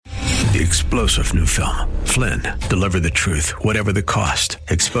The explosive new film, Flynn, deliver the truth, whatever the cost,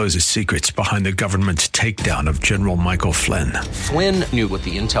 exposes secrets behind the government's takedown of General Michael Flynn. Flynn knew what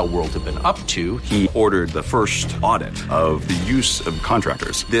the intel world had been up to. He ordered the first audit of the use of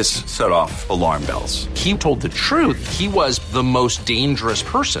contractors. This set off alarm bells. He told the truth. He was the most dangerous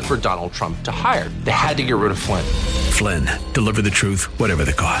person for Donald Trump to hire. They had to get rid of Flynn. Flynn, deliver the truth, whatever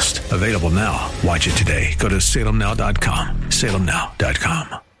the cost. Available now. Watch it today. Go to salemnow.com.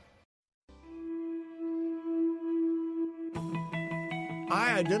 salemnow.com.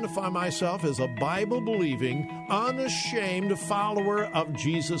 I identify myself as a Bible-believing, unashamed follower of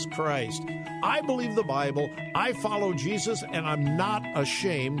Jesus Christ. I believe the Bible, I follow Jesus, and I'm not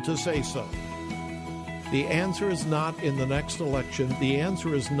ashamed to say so. The answer is not in the next election. The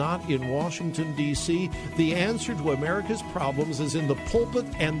answer is not in Washington, D.C. The answer to America's problems is in the pulpit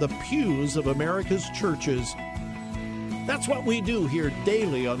and the pews of America's churches. That's what we do here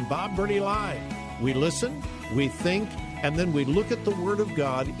daily on Bob Burney Live. We listen, we think, and then we look at the Word of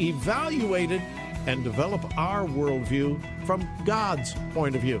God, evaluate it, and develop our worldview from God's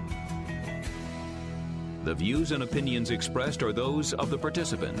point of view. The views and opinions expressed are those of the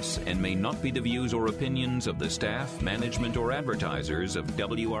participants and may not be the views or opinions of the staff, management, or advertisers of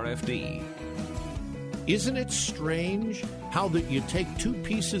WRFD. Isn't it strange how that you take two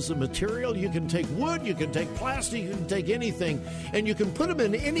pieces of material, you can take wood, you can take plastic, you can take anything, and you can put them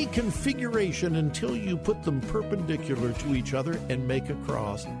in any configuration until you put them perpendicular to each other and make a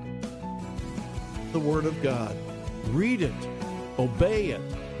cross. The Word of God. Read it. Obey it.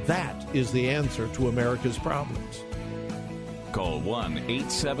 That is the answer to America's problems. Call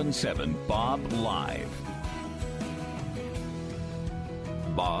 1-877-BOB-LIVE.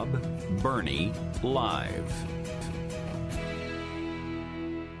 Bob Burney Live.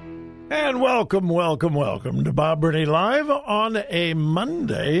 And welcome to Bob Burney Live on a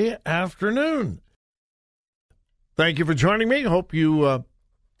Monday afternoon. Thank you for joining me. Hope you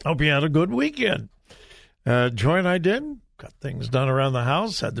had a good weekend. Join I did. Got things done around the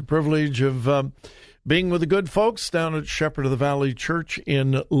house. Had the privilege of being with the good folks down at Shepherd of the Valley Church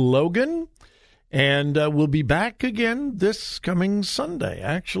in Logan. And we'll be back again this coming Sunday,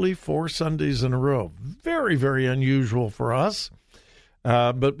 actually 4 Sundays in a row. Very, very unusual for us,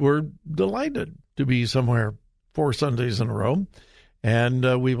 but we're delighted to be somewhere 4 Sundays in a row.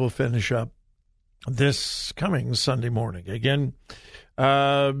 And we will finish up this coming Sunday morning. Again,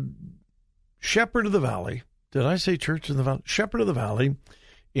 Shepherd of the Valley. Did I say Church of the Valley? Shepherd of the Valley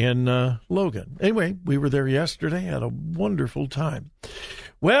in Logan. Anyway, we were there yesterday, had a wonderful time.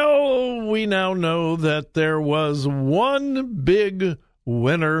 Well, we now know that there was one big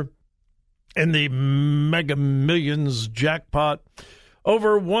winner in the Mega Millions jackpot,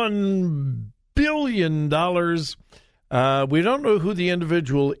 over $1 billion. We don't know who the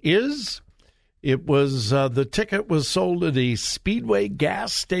individual is. It was the ticket was sold at a Speedway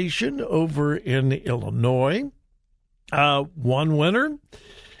gas station over in Illinois. One winner.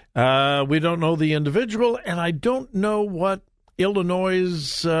 We don't know the individual, and I don't know what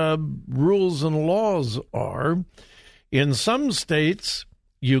Illinois' rules and laws are. In some states,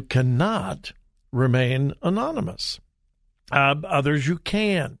 you cannot remain anonymous. Others you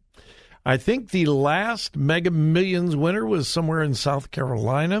can. I think the last Mega Millions winner was somewhere in South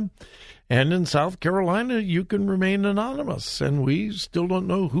Carolina. And in South Carolina, you can remain anonymous, and we still don't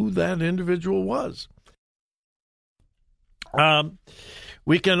know who that individual was.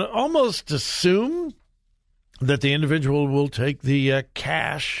 We can almost assume that the individual will take the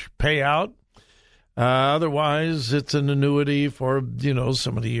cash payout. Otherwise, it's an annuity for,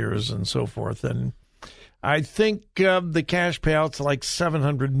 so many years and so forth. And I think the cash payout's like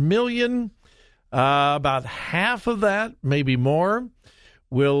 $700 million. About half of that, maybe more,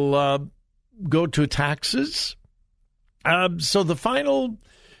 will go to taxes. So the final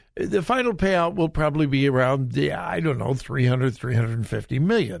payout will probably be around, $350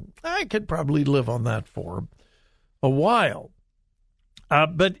 million. I could probably live on that for a while.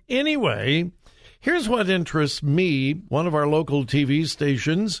 But anyway, here's what interests me. One of our local TV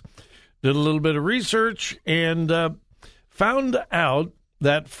stations did a little bit of research and found out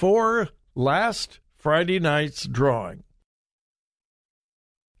that for last Friday night's drawing,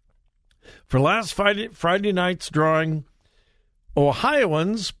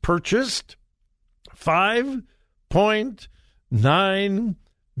 Ohioans purchased 5.9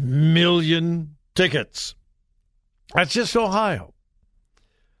 million tickets. That's just Ohio.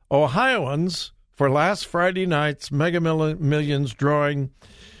 Ohioans, for last Friday night's Mega Millions drawing,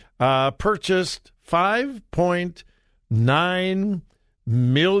 purchased 5.9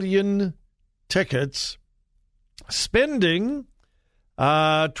 million tickets, spending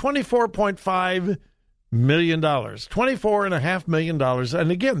 $24.5 million. $24.5 million.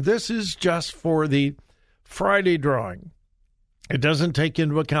 And again, this is just for the Friday drawing. It doesn't take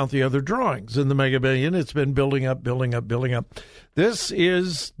into account the other drawings in the Mega Million. It's been building up. This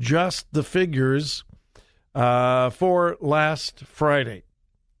is just the figures for last Friday.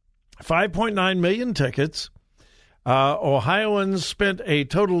 5.9 million tickets. Ohioans spent a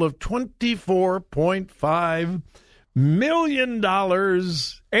total of $24.5 million.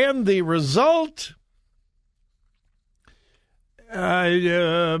 And the result,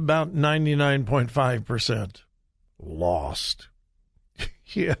 about 99.5% lost.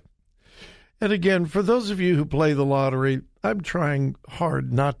 Yeah. And again, for those of you who play the lottery, I'm trying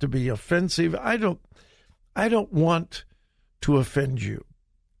hard not to be offensive. I don't want to offend you,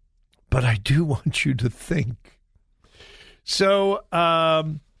 but I do want you to think. So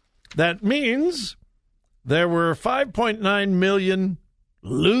that means there were 5.9 million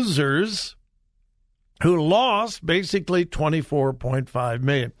losers who lost basically 24.5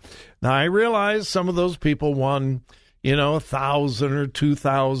 million. Now, I realize some of those people won, 1,000 or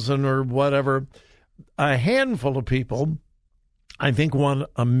 2,000 or whatever. A handful of people, I think, won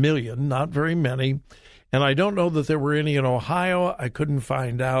 $1 million, not very many. And I don't know that there were any in Ohio. I couldn't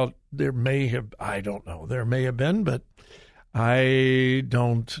find out. There may have, I don't know. There may have been, but I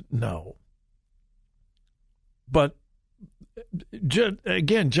don't know. But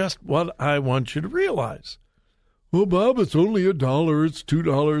just what I want you to realize. Well, Bob, it's only $1, it's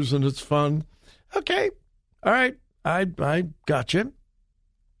 $2, and it's fun. Okay, all right, I got you.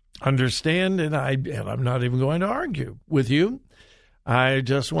 Understand, and I'm not even going to argue with you. I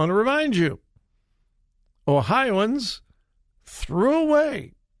just want to remind you, Ohioans threw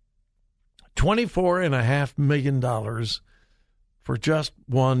away $24.5 million for just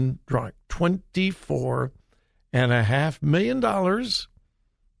one drawing. $24.5 million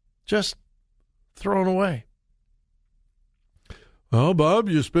just thrown away. Oh, Bob,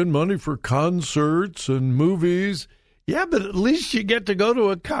 you spend money for concerts and movies. Yeah, but at least you get to go to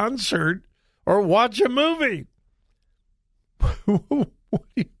a concert or watch a movie.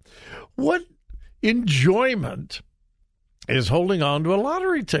 What enjoyment is holding on to a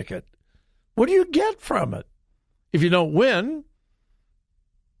lottery ticket? What do you get from it? If you don't win,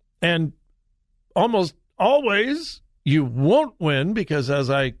 and almost always you won't win, because as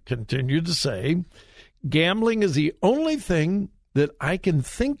I continue to say, gambling is the only thing that I can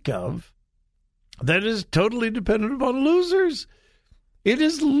think of that is totally dependent upon losers. It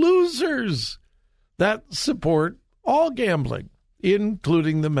is losers that support all gambling,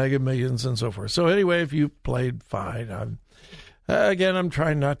 including the Mega Millions and so forth. So anyway, if you played, fine. I'm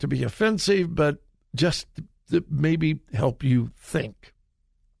trying not to be offensive, but just to maybe help you think.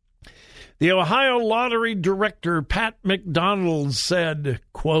 The Ohio Lottery Director, Pat McDonald, said,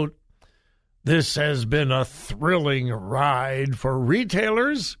 quote, "This has been a thrilling ride for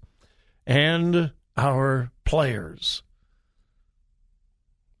retailers and our players."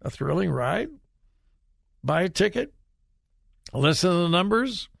 A thrilling ride? Buy a ticket, listen to the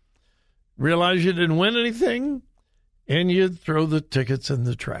numbers, realize you didn't win anything, and you throw the tickets in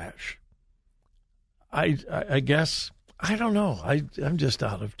the trash. I guess, I don't know. I'm just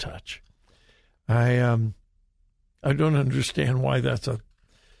out of touch. I don't understand why that's a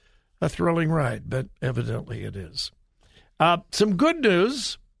thrilling ride, but evidently it is. Some good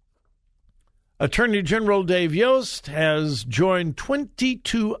news. Attorney General Dave Yost has joined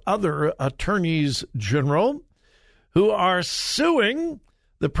 22 other attorneys general who are suing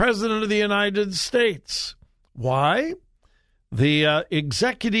the President of the United States. Why? The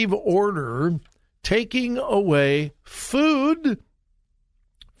executive order taking away food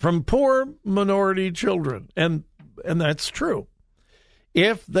from poor minority children. And that's true.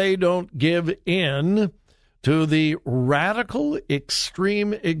 If they don't give in to the radical,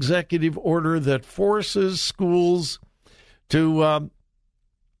 extreme executive order that forces schools to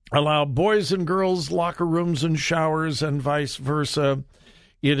allow boys and girls locker rooms and showers and vice versa,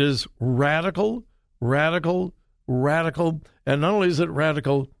 it is radical, radical, radical. And not only is it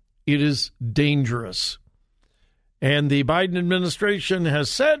radical, it is dangerous. And the Biden administration has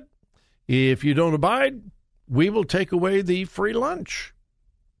said, if you don't abide, we will take away the free lunch.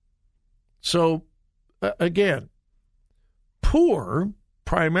 So, again, poor,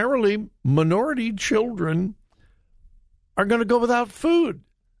 primarily minority children are going to go without food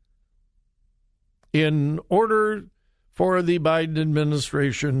in order for the Biden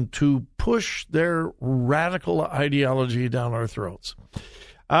administration to push their radical ideology down our throats.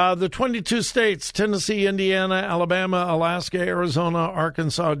 The 22 states, Tennessee, Indiana, Alabama, Alaska, Arizona,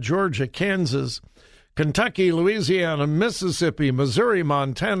 Arkansas, Georgia, Kansas, Kentucky, Louisiana, Mississippi, Missouri,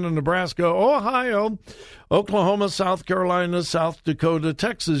 Montana, Nebraska, Ohio, Oklahoma, South Carolina, South Dakota,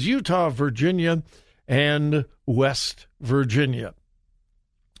 Texas, Utah, Virginia, and West Virginia.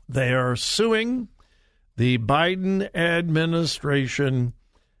 They are suing the Biden administration,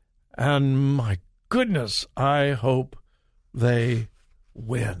 and my goodness, I hope they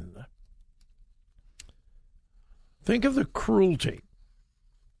win. Think of the cruelty.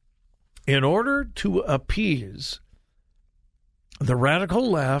 In order to appease the radical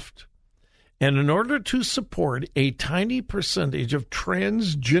left, and in order to support a tiny percentage of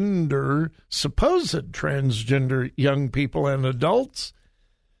supposed transgender young people and adults,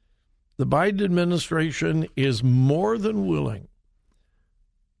 the Biden administration is more than willing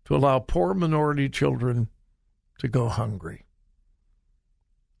to allow poor minority children to go hungry.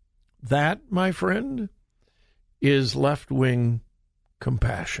 That, my friend, is left-wing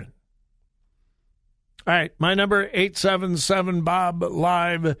compassion. All right, my number,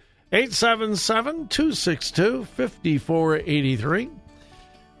 877-BOB-LIVE, 877-262-5483.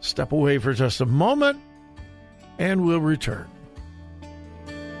 Step away for just a moment, and we'll return.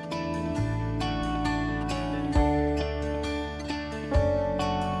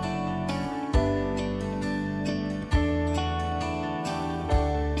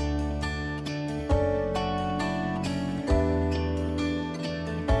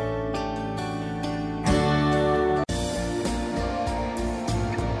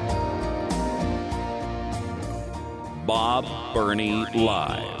 Bob Burney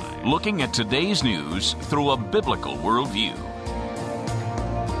Live. Looking at today's news through a biblical worldview.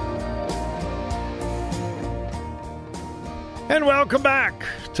 And welcome back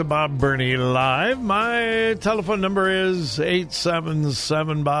to Bob Burney Live. My telephone number is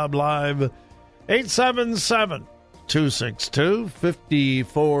 877-BOB-LIVE,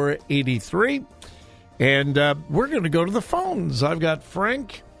 877-262-5483. And we're going to go to the phones. I've got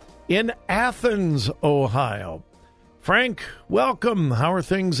Frank in Athens, Ohio. Frank, welcome. How are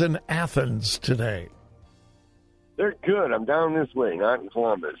things in Athens today? They're good. I'm down this way, not in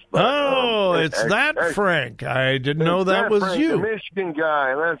Columbus. But, it's Frank. I didn't know that was Frank, you. The Michigan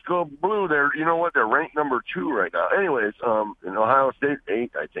guy. Let's go blue. You know what? They're ranked number 2 right now. Anyways, in Ohio State,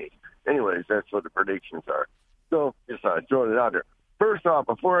 8, I think. Anyways, that's what the predictions are. So just throwing it out there. First off,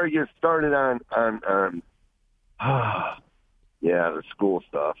 before I get started on the school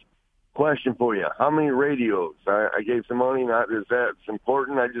stuff, question for you. How many radios? I gave some money. Is that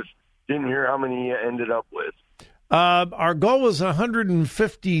important? I just didn't hear how many you ended up with. Our goal was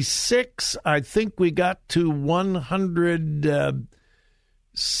 156. I think we got to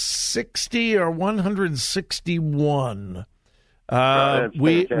 160 or 161.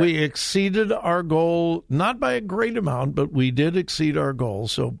 We exceeded our goal, not by a great amount, but we did exceed our goal.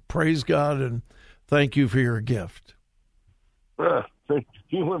 So praise God and thank you for your gift.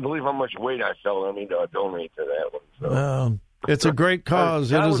 You wouldn't believe how much weight I felt. I need to donate to that one. So. It's a great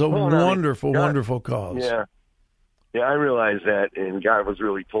cause. It is a wonderful, wonderful cause. Yeah, I realize that, and God was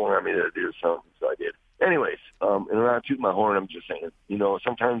really pulling on me to do something, so I did. Anyways, and I'm not tooting my horn. I'm just saying,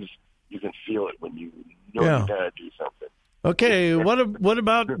 sometimes you can feel it when you know you got to do something. Okay, what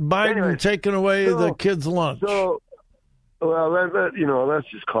about Biden taking away the kids' lunch? So, let's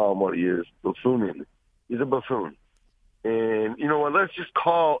just call him what he is, buffooning. He's a buffoon. And you know what? Let's just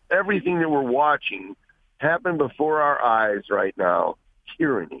call everything that we're watching happen before our eyes right now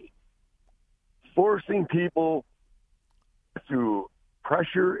tyranny. Forcing people through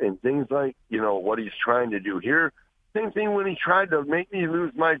pressure and things like, what he's trying to do here. Same thing when he tried to make me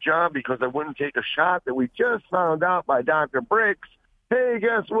lose my job because I wouldn't take a shot that we just found out by Dr. Bricks. Hey,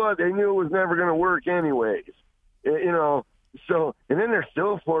 guess what? They knew it was never going to work anyways. So, and then they're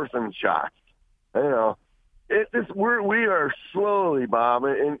still forcing shots. We are slowly, Bob,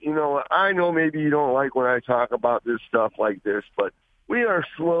 and I know maybe you don't like when I talk about this stuff like this, but we are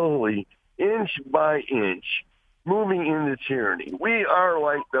slowly, inch by inch, moving into tyranny. We are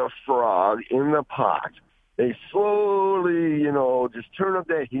like the frog in the pot. They slowly, just turn up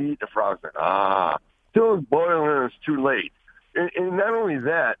that heat. The frog's like, still it's boiling and it's too late. And not only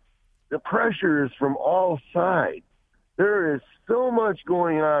that, the pressure is from all sides. There is so much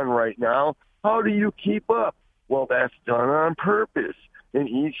going on right now. How do you keep up? Well, that's done on purpose. And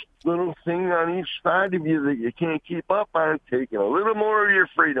each little thing on each side of you that you can't keep up on, taking a little more of your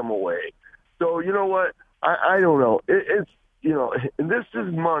freedom away. So, you know what? I don't know. It's, and this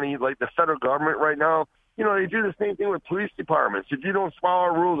is money, like the federal government right now. They do the same thing with police departments. If you don't follow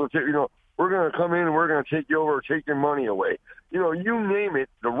our rules, we're going to come in and we're going to take you over or take your money away. You name it,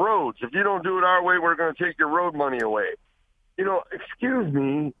 the roads. If you don't do it our way, we're going to take your road money away. Excuse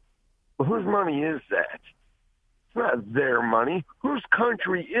me, Well, whose money is that? It's not their money. Whose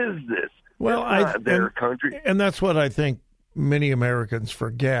country is this? Well, it's not their country. And that's what I think many Americans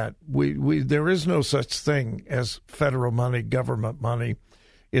forget. There is no such thing as federal money, government money.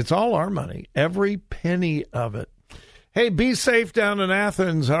 It's all our money, every penny of it. Hey, be safe down in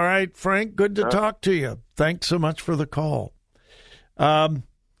Athens. All right, Frank, good to talk to you. Thanks so much for the call.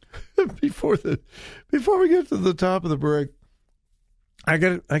 Before we get to the top of the break, I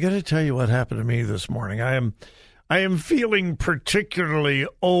got to tell you what happened to me this morning. I am feeling particularly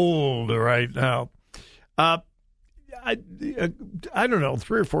old right now. I don't know,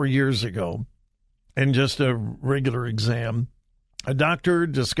 3 or 4 years ago, in just a regular exam, a doctor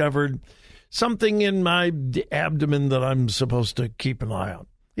discovered something in my abdomen that I'm supposed to keep an eye on.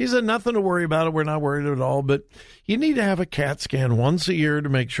 He said, nothing to worry about it. We're not worried at all, but you need to have a CAT scan once a year to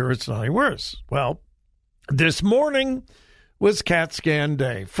make sure it's not any worse. Well, this morning was CAT scan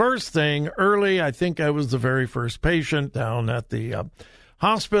day. First thing, early, I think I was the very first patient down at the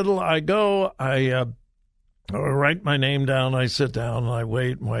hospital. I go, I write my name down, I sit down, and I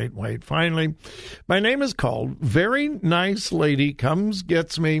wait. Finally, my name is called. Very nice lady comes,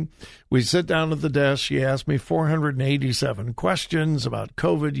 gets me. We sit down at the desk. She asked me 487 questions about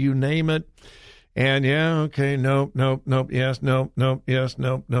COVID, you name it. And yeah, okay, nope, yes, nope, yes,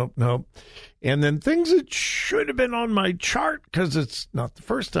 nope. And then things that should have been on my chart, because it's not the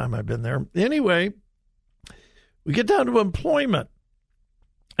first time I've been there. Anyway, we get down to employment.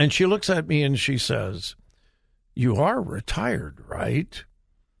 And she looks at me and she says, "You are retired, right?"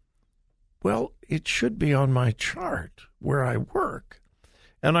 Well, it should be on my chart where I work.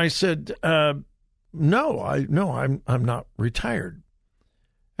 And I said, no, I'm not retired.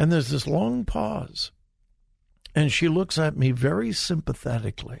 And there's this long pause. And she looks at me very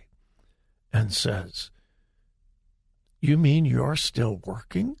sympathetically and says, "You mean you're still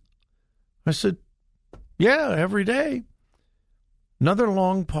working?" I said, "Yeah, every day." Another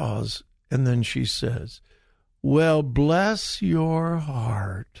long pause. And then she says, "Well, bless your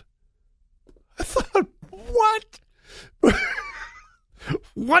heart." I thought, what?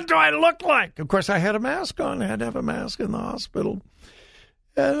 What do I look like? Of course, I had a mask on. I had to have a mask in the hospital.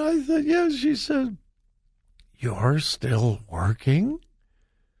 And I thought, yes. She said, "You're still working?"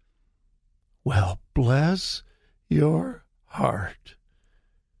 Well, bless your heart.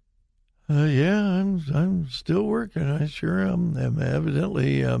 Yeah, I'm still working. I sure am.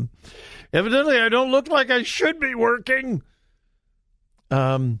 Evidently, I don't look like I should be working.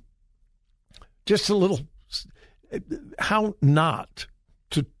 Just a little, how not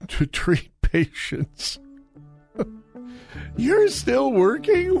to treat patients. You're still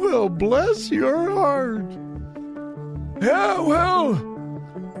working? Well, bless your heart. Yeah, well,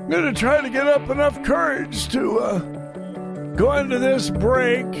 I'm going to try to get up enough courage to go into this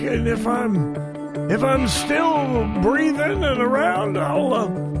break, and if I'm still breathing and around,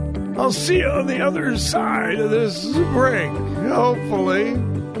 I'll see you on the other side of this break, hopefully.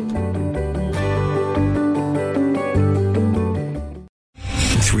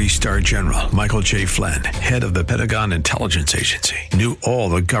 Three-star General Michael J. Flynn, head of the Pentagon Intelligence Agency, knew all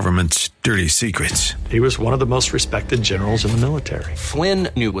the government's dirty secrets. He was one of the most respected generals in the military. Flynn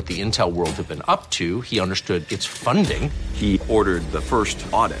knew what the intel world had been up to. He understood its funding. He ordered the first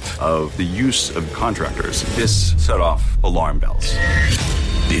audit of the use of contractors. This set off alarm bells.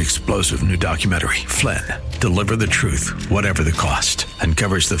 The explosive new documentary, Flynn, Deliver the Truth, Whatever the Cost,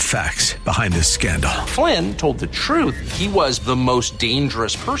 uncovers the facts behind this scandal. Flynn told the truth. He was the most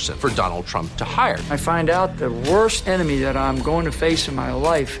dangerous person for Donald Trump to hire. I find out the worst enemy that I'm going to face in my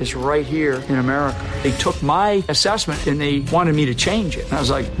life is right here in America. They took my assessment and they wanted me to change it. And I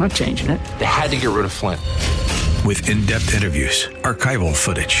was like, I'm not changing it. They had to get rid of Flynn. With in-depth interviews, archival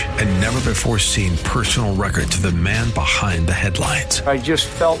footage, and never-before-seen personal records of the man behind the headlines. I just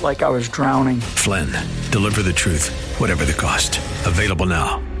felt like I was drowning. Flynn, Deliver the Truth, Whatever the Cost. Available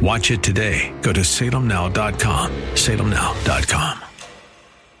now. Watch it today. Go to salemnow.com. salemnow.com.